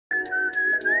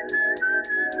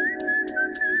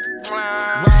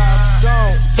Rob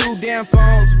Stone, 2 damn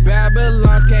phones,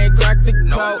 Babylons can't crack the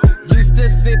code. Used to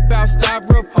sip out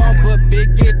styrofoam, but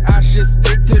figured I should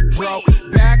stick to dro.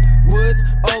 Backwoods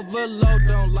overload,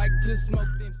 don't like to smoke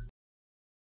them.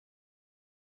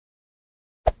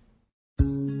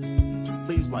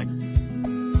 Please like,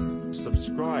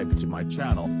 subscribe to my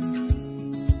channel,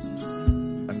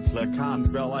 and click on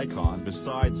bell icon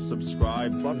besides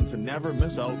subscribe button to never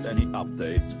miss out any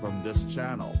updates from this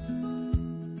channel.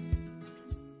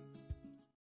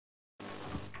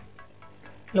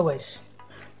 Hello guys,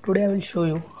 today I will show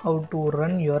you how to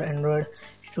run your Android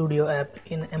Studio app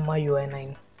in MIUI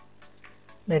 9,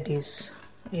 that is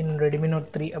in Redmi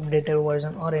Note 3 updated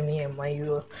version or any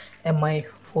MI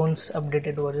phones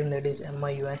updated version, that is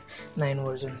MIUI 9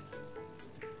 version.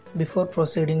 Before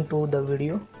proceeding to the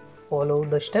video, follow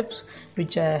the steps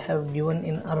which I have given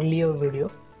in earlier video.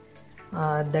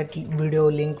 That video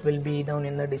link will be down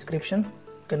in the description,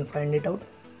 you can find it out.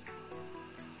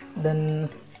 Then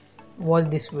watch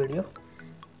this video.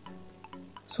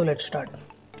 So let's start.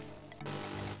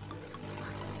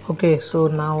 Okay, so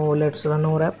now let's run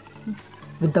our app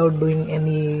without doing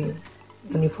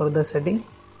any further setting.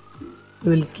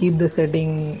 We will keep the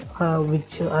setting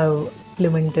which I have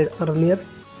implemented earlier,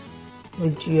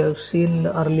 which you have seen in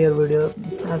the earlier video.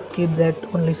 I'll keep that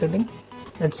only setting.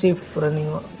 Let's see if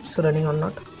it's running or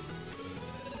not.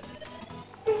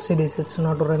 See this, it's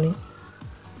not running.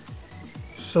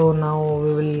 So now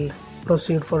we will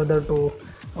proceed further to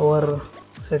our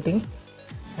setting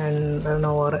and run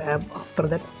our app after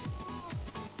that.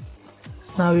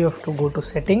 Now you have to go to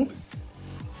setting,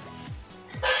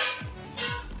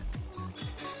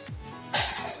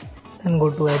 then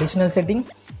go to additional setting,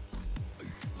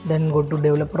 then go to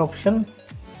developer option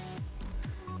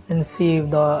and see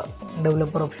if the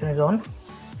developer option is on,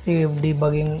 see if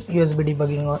debugging, USB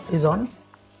debugging is on,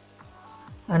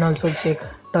 and also check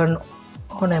turn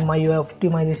on MIUI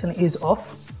optimization is off.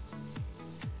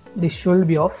 This should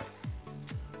be off.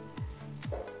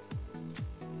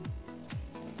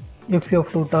 If you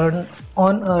have to turn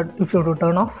on, if you have to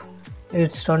turn off,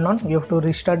 it's turned on. You have to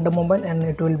restart the mobile and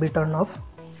it will be turned off.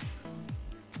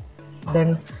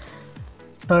 Then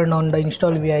turn on the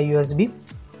install via USB.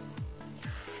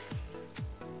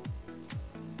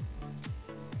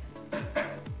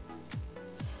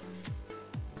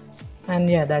 And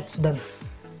yeah, that's done.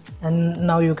 And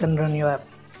now you can run your app.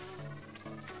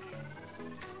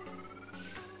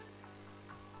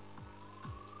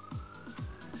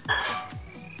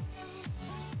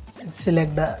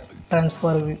 Select the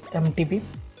transfer MTP.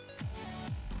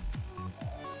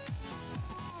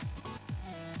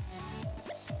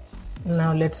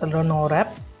 Now let's run our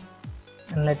app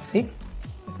and let's see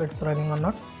if it's running or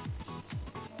not.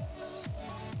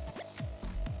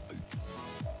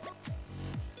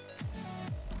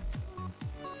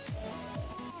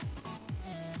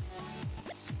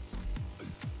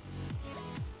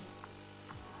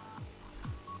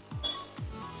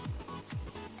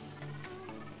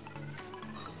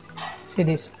 See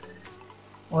this,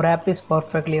 our app is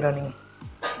perfectly running.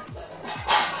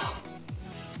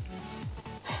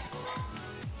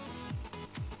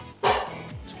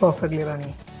 It's perfectly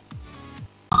running.